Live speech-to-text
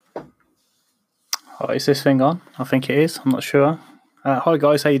Oh, is this thing on? I think it is. I'm not sure. Hi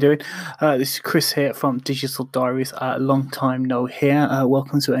guys, how you doing? This is Chris here from Digital Diaries. Long time no here.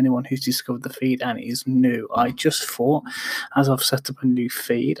 Welcome to anyone who's discovered the feed and is new. I just thought, as I've set up a new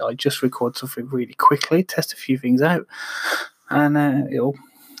feed, I just record something really quickly, test a few things out, and it'll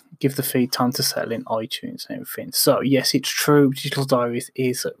give the feed time to settle in iTunes and everything. So yes, it's true. Digital Diaries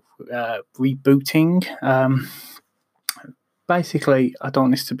is rebooting. Basically, I don't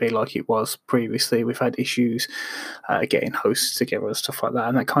want this to be like it was previously. We've had issues getting hosts together and stuff like that,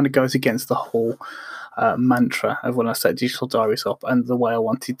 and that kind of goes against the whole mantra of when I set Digital Diaries up and the way I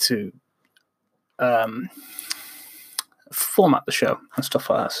wanted to format the show and stuff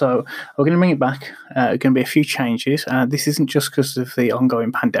like that. So we're going to bring it back. Going to be a few changes. This isn't just because of the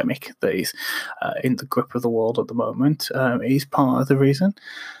ongoing pandemic that is in the grip of the world at the moment. It is part of the reason.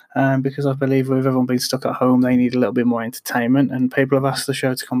 Because I believe with everyone being stuck at home, they need a little bit more entertainment, and people have asked the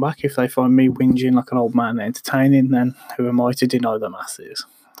show to come back. If they find me whinging like an old man entertaining, then who am I to deny the masses?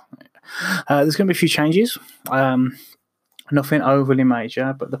 There's going to be a few changes, nothing overly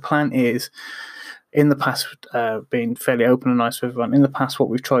major, but the plan is, in the past, being fairly open and nice with everyone, in the past what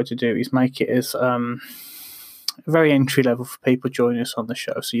we've tried to do is make it as very entry level for people joining us on the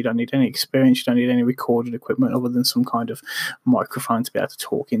show. So you don't need any experience, you don't need any recorded equipment other than some kind of microphone to be able to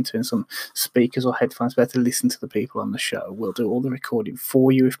talk into and some speakers or headphones to be able to listen to the people on the show. We'll do all the recording for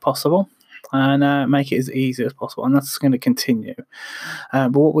you if possible and make it as easy as possible, and that's going to continue.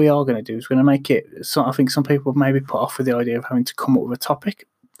 But what we are going to do is we're going to make it so I think some people maybe put off with the idea of having to come up with a topic,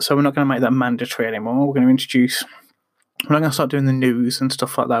 so we're not going to make that mandatory anymore. We're going to introduce We're not going to start doing the news and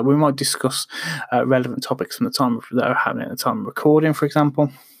stuff like that. We might discuss relevant topics from the time that are happening at the time of recording, for example.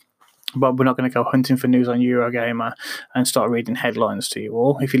 But we're not going to go hunting for news on Eurogamer and start reading headlines to you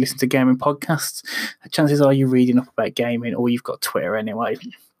all. If you listen to gaming podcasts, chances are you're reading up about gaming, or you've got Twitter anyway.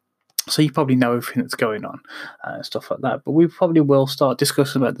 So you probably know everything that's going on and stuff like that. But we probably will start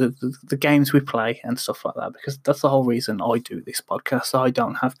discussing about the games we play and stuff like that, because that's the whole reason I do this podcast. I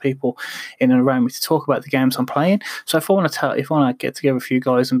don't have people in and around me to talk about the games I'm playing. So if I want to get together a few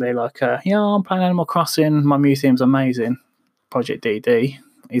guys and be like, I'm playing Animal Crossing, my museum's amazing, Project DD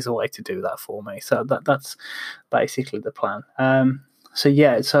is a way to do that for me. So that's basically the plan. So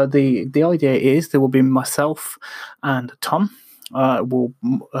the idea is there will be myself and Tom. We're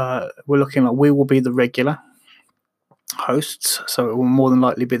looking like we will be the regular hosts, so it will more than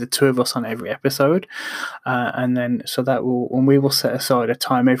likely be the two of us on every episode, and then we will set aside a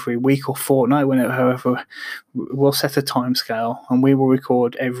time every week or fortnight, however we'll set a time scale, and we will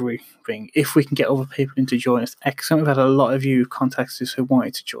record everything. If we can get other people in to join us, excellent. We've had a lot of you contact us who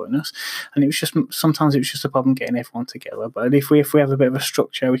wanted to join us, and sometimes it was just a problem getting everyone together. But if we have a bit of a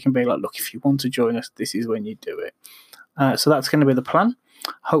structure, we can be like, look, if you want to join us, this is when you do it. So that's going to be the plan.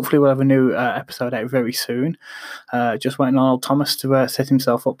 Hopefully we'll have a new episode out very soon. Just waiting on old Thomas to set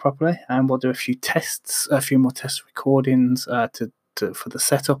himself up properly, and we'll do a few more test recordings for the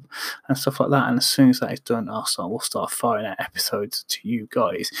setup and stuff like that. And as soon as that is done, we'll start firing out episodes to you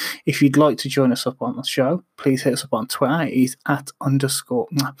guys. If you'd like to join us up on the show, please hit us up on Twitter. It is at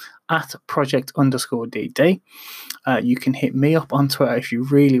project_DD. You can hit me up on Twitter if you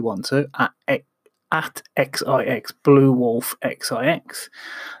really want to at XIX Blue Wolf XIX.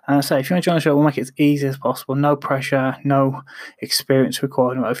 So if you want to join the show, we'll make it as easy as possible. No pressure, no experience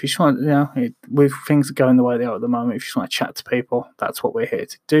required. If you just want, with things going the way they are at the moment, if you just want to chat to people, that's what we're here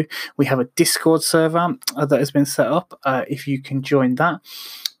to do. We have a Discord server that has been set up. If you can join that,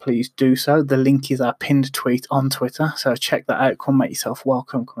 please do so. The link is our pinned tweet on Twitter, so check that out. Come make yourself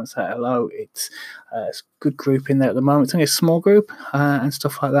welcome. Come and say hello. It's a good group in there at the moment. It's only a small group and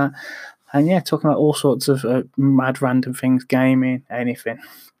stuff like that. And talking about all sorts of mad random things, gaming, anything.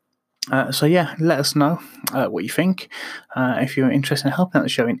 Let us know what you think. If you're interested in helping out the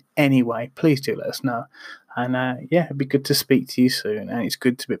show in any way, please do let us know. And it'd be good to speak to you soon, and it's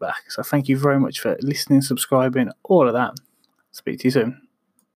good to be back. So thank you very much for listening, subscribing, all of that. Speak to you soon.